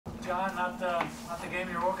John, not the game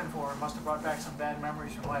you're looking for. It must have brought back some bad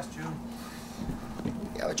memories from last June.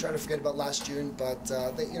 Yeah, we try to forget about last June, but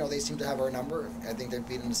they seem to have our number. I think they've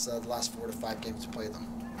beaten us the last 4 to 5 games we played them.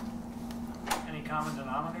 Any common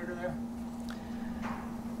denominator there?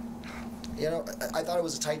 You know, I thought it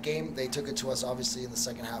was a tight game. They took it to us, obviously, in the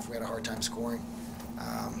second half. We had a hard time scoring.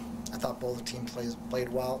 I thought both teams played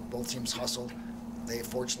well. Both teams hustled. They,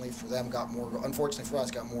 fortunately for them, got more. Unfortunately for us,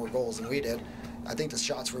 got more goals than we did. I think the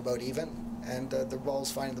shots were about even, and the ball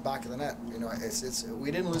was finding the back of the net. You know, we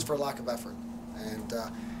didn't lose for a lack of effort, and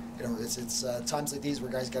you know, it's times like these where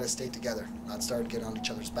guys got to stay together, not start to get on each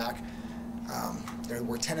other's back. You know,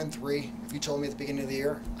 we're 10-3. If you told me at the beginning of the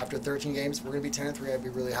year, after 13 games, we're going to be 10-3, I'd be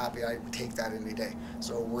really happy. I would take that any day.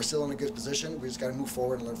 So we're still in a good position. We just got to move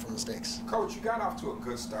forward and learn from mistakes. Coach, you got off to a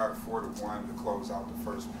good start, 4-1 to close out the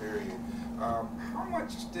first period. How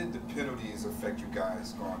much did the penalties affect you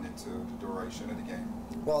guys going into the duration of the game?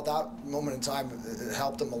 Well, at that moment in time, it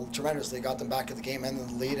helped them tremendously. Got them back at the game, ended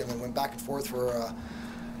the lead, and then went back and forth for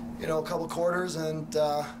you know, a couple quarters. And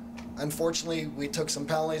unfortunately, we took some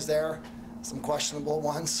penalties there, some questionable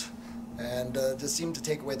ones, and just seemed to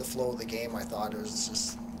take away the flow of the game. I thought it was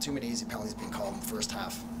just too many easy penalties being called in the first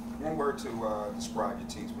half. One word to describe your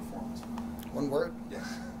team's performance. One word? Yes.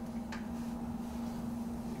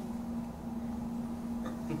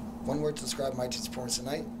 One word to describe my team's performance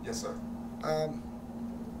tonight? Yes, sir. I'm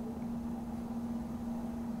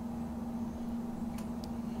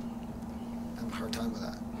having a hard time with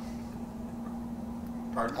that.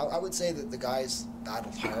 Pardon? I would say that the guys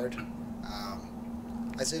battled hard.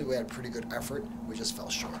 I'd say that we had a pretty good effort. We just fell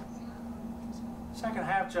short. Second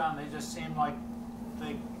half, John, they just seemed like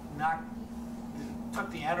they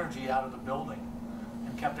took the energy out of the building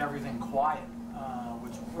and kept everything quiet,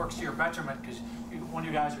 which works to your betterment because when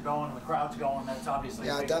you guys are going and the crowd's going, that's obviously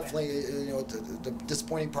yeah, a big definitely. thing. You know, the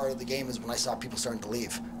disappointing part of the game is when I saw people starting to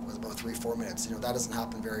leave. It was about 3-4 minutes. You know, that doesn't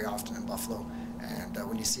happen very often in Buffalo, and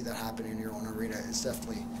when you see that happen in your own arena, it's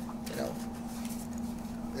definitely, you know,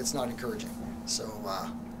 it's not encouraging. So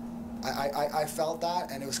I felt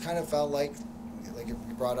that, and it was kind of felt like you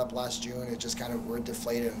brought up last June. It just kind of were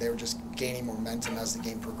deflated, and they were just gaining momentum as the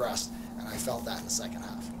game progressed, and I felt that in the second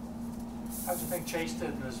half. How did you think Chase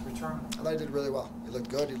did in his return? I thought he did really well. He looked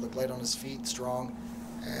good. He looked light on his feet, strong,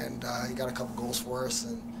 and he got a couple goals for us.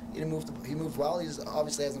 And he moved well. He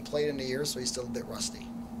obviously hasn't played in a year, so he's still a bit rusty.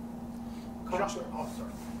 Coach,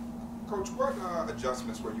 Coach, what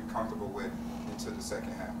adjustments were you comfortable with into the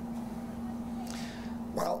second half?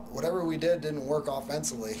 Well, whatever we did didn't work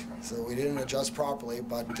offensively, so we didn't adjust properly.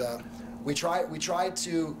 But we tried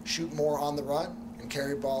to shoot more on the run and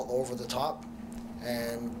carry the ball over the top,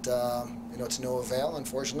 and you know, to no avail.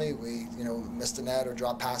 Unfortunately, we missed the net or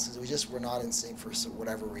dropped passes. We just were not in sync for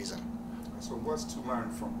whatever reason. So what's to learn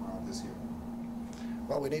from this year?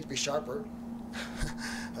 Well, we need to be sharper.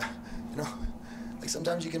 You know, like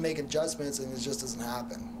sometimes you can make adjustments and it just doesn't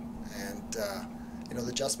happen. And you know,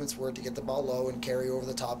 the adjustments were to get the ball low and carry over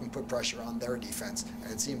the top and put pressure on their defense.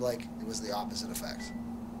 And it seemed like it was the opposite effect.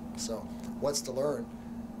 So what's to learn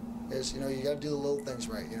is, you know, you got to do the little things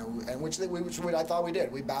right. You know, and which I thought we did.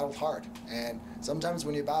 We battled hard, and sometimes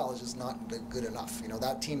when you battle, it's just not good enough. You know,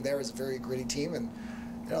 that team there is a very gritty team, and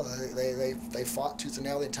you know, they fought tooth and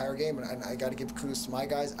nail the entire game. And I got to give kudos to my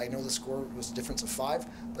guys. I know the score was a difference of 5,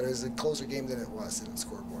 but it was a closer game than it was in the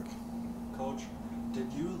scoreboard. Coach, did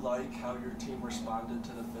you like how your team responded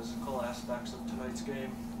to the physical aspects of tonight's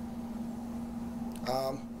game?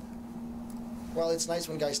 Well, it's nice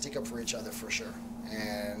when guys stick up for each other, for sure.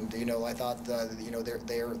 And you know, I thought you know,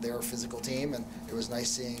 they're a physical team, and it was nice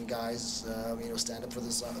seeing guys you know, stand up for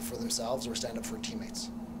themselves or stand up for teammates.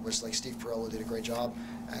 Which, like, Steve Perello did a great job,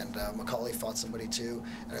 and McCauley fought somebody too.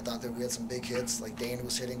 And I thought that we had some big hits, like Dane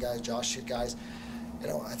was hitting guys, Josh hit guys. You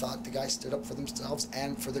know, I thought the guys stood up for themselves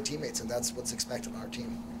and for their teammates, and that's what's expected on our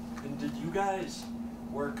team. And did you guys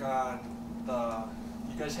work on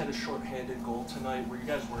you guys had a short-handed goal tonight. Were you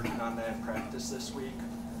guys working on that in practice this week?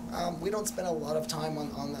 We don't spend a lot of time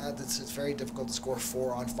on that. It's very difficult to score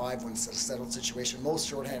 4 on 5 when it's a settled situation. Most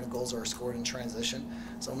short-handed goals are scored in transition,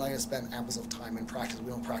 so I'm not going to spend ample of time in practice.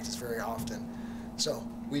 We don't practice very often. So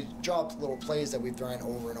we dropped little plays that we've done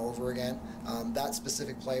over and over again. That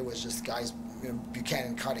specific play was just guys, you know,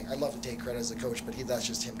 Buchanan cutting. I'd love to take credit as a coach, but that's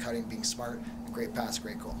just him cutting, being smart, a great pass,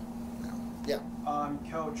 great goal. Yeah.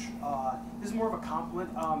 Coach, this is more of a compliment.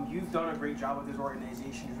 You've done a great job with this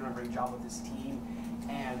organization. You've done a great job with this team,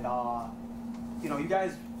 and you know, you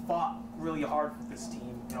guys fought really hard for this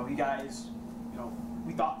team. You know, you guys, you know,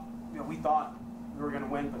 we thought we were going to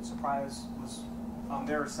win, but surprise was on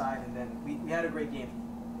their side, and then we had a great game.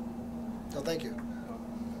 No, thank you.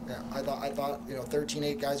 Yeah, I thought,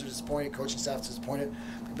 13-8 guys are disappointed, coaching staff's disappointed.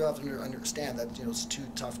 People have to understand that, it's two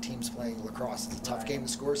tough teams playing lacrosse. It's a tough game to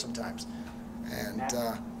score sometimes. And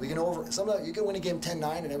you can win a game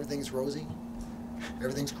 10-9 and everything's rosy.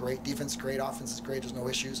 Everything's great. Defense is great. Offense is great. There's no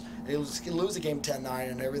issues. You can lose a game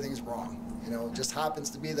 10-9 and everything's wrong. It just happens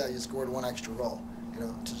to be that you scored one extra goal.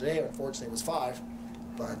 Today, unfortunately, it was 5,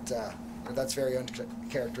 but that's very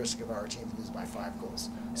uncharacteristic of our team to lose by 5 goals.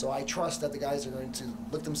 So I trust that the guys are going to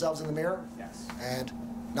look themselves in the mirror and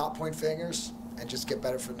not point fingers and just get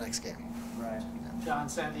better for the next game. Right. John,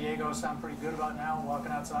 San Diego sound pretty good about now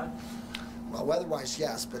walking outside? Well, weather-wise,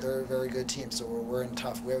 yes, but they're a very good team, so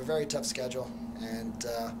we have a very tough schedule, and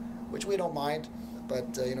which we don't mind.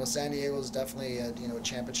 But San Diego is definitely a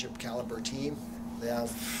championship caliber team. They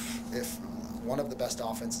have one of the best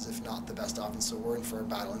offenses, if not the best offense. So we're in for a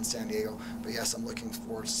battle in San Diego. But yes, I'm looking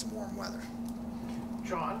forward to some warm weather.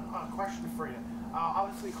 John, a question for you.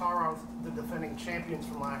 Obviously, Colorado's the defending champions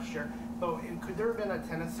from last year. So could there have been a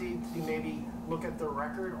tendency to maybe look at the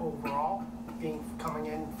record overall, coming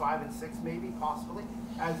in 5-6, maybe possibly?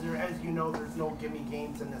 As you know, there's no gimme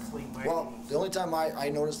games in this league. Well, the only time I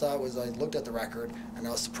noticed that was I looked at the record and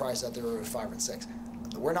I was surprised that they were 5-6.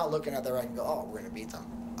 We're not looking at the record and go, oh, we're going to beat them.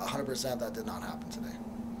 100% that did not happen today.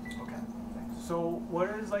 Okay. Thanks. So what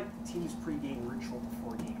is the team's pregame ritual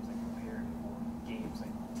before games, compared to games,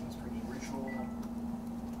 team's pregame ritual?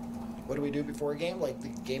 What do we do before a game? The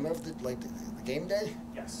game of the game day?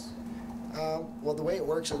 Yes. Well, the way it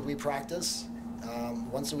works is we practice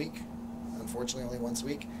once a week. Unfortunately, only once a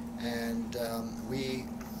week, and we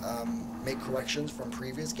make corrections from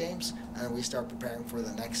previous games, and we start preparing for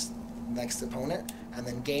the next opponent. And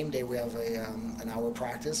then game day, we have an hour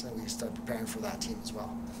practice, and we start preparing for that team as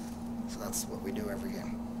well. So that's what we do every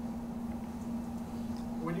game.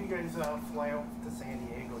 When do you guys fly out to San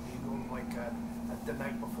Diego? Do you go the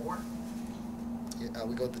night before? Yeah,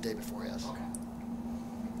 we go the day before, yes. Okay.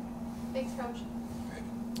 Thanks, Coach.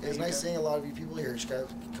 It's nice seeing a lot of you people here. You just gotta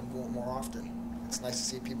come more often. It's nice to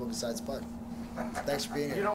see people besides Bud. Thanks for being here.